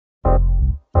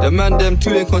The man them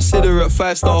too inconsiderate.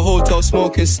 5-star hotel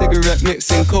smoking cigarette,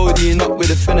 mixing codeine up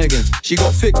with a Finnegan. She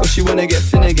got thick but she wanna get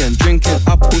thin again. Drinking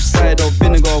apple cider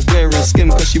vinegar, wearing skim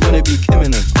cause she wanna be Kim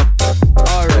in them.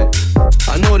 Alright,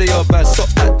 I know they are bad, stop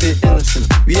acting innocent.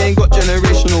 We ain't got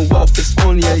generational wealth, it's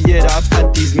only a year that I've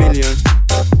had these millions.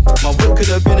 My whip could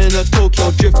have been in a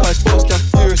Tokyo drift car, sports got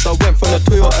furious. I went from the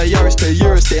Toyota Yaris to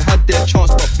Urus, they had their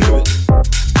chance but blew it.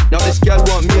 Now this gal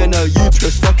want me and her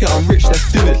uterus, fuck it, I'm rich,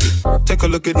 let's do it. Take a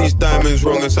look at these diamonds,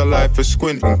 wrong as her life is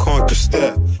squinting, can't just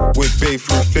stare. With babe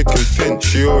through thick and thin,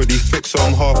 she already fixed, so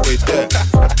I'm halfway there.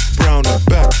 Brown and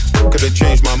back, could've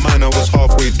changed my mind, I was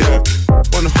halfway there.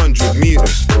 100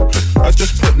 meters, I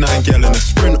just put 9 gal in a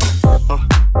Sprinter.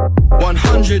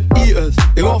 100 eaters,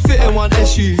 it won't fit in one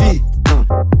SUV.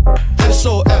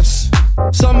 SOS,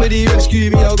 somebody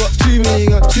rescue me, I got too many,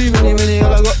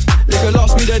 all I got, they could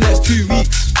last me the next 2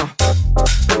 weeks.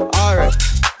 Alright,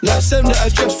 let's send the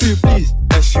address through please.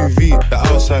 SUV, the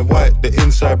outside white, the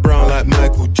inside brown like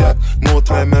Michael Jack. More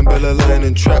time and Bella line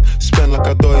and trap. Spend like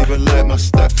I don't even like my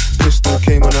stack. Pistol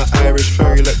came on an Irish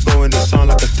ferry, let go and it sound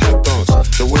like a tap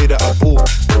dance. The way that I bought,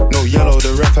 no yellow,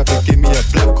 the ref had to give me a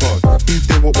black card. Who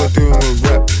did what we're doing with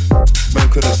rap? Man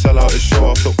couldn't sell out a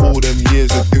show after all them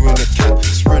years of doing the cat.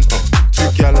 Sprinter,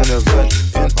 2 gal in a van,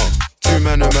 pinter. 2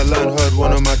 man in Milan, heard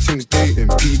one of my things dating.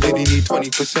 P Diddy need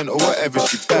 20% or whatever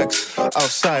she bags.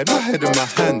 Outside, my head in my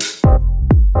hands.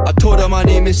 I told her my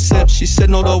name is Seb, she said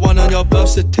no, the one on your birth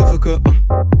certificate.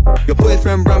 Your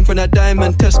boyfriend ran from that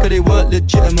diamond test cause they weren't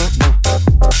legitimate.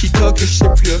 She Turkish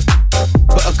Cypriot,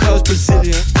 but her girl's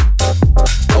Brazilian.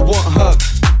 I want her,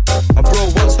 and bro,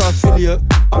 what's her affiliate?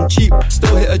 I'm cheap,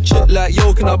 still hit a chick like,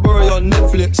 yo, can I borrow your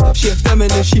Netflix? She a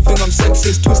feminist, she think I'm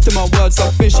sexist. Twisting my words, I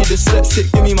think she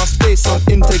dyslexic. Give me my space, I'm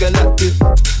intergalactic.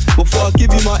 Before I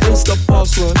give you my Insta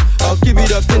password, I'll give you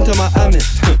the pin to my Amit.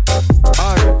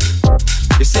 Alright,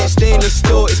 this ain't stainless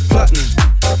steel, it's platinum.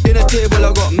 Dinner table,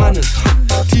 I got manners.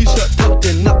 T-shirt tucked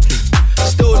in, napkin.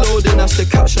 Still loading, that's the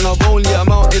caption. I've only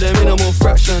amounted a minimal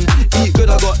fraction. Eat good,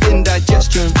 I got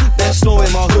indigestion. There's snow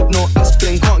in my hood, no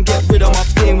aspirin. Can't get rid of my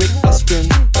pain with aspirin.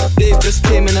 Dave just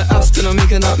came in the Aston, I'm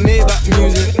making that Maybach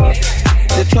music.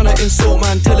 They're tryna insult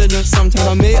my intelligence, sometimes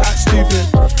I may act stupid.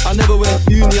 I never went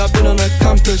uni, I've been on a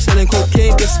campus selling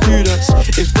cocaine to students.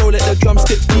 If bro let the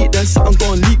drumstick beat, then something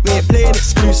gon' leak, we ain't playing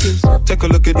exclusives. Take a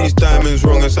look at these diamonds,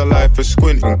 wrong as her life is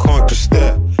squinting, can't just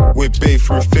stare. With babe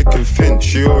through thick and thin,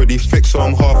 she already fixed, so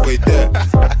I'm halfway there.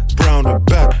 Brown and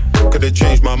back, could've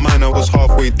changed my mind, I was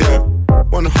halfway there.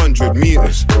 100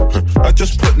 meters, I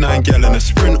just put 9 gal in a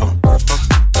Sprinter.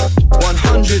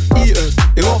 100 eaters,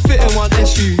 it won't fit in one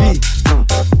SUV.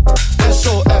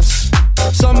 SOS,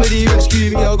 somebody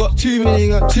rescue me, I got too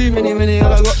many,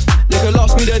 all I got, they could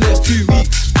last me the next 2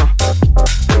 weeks.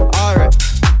 Alright,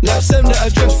 let's send the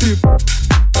address through.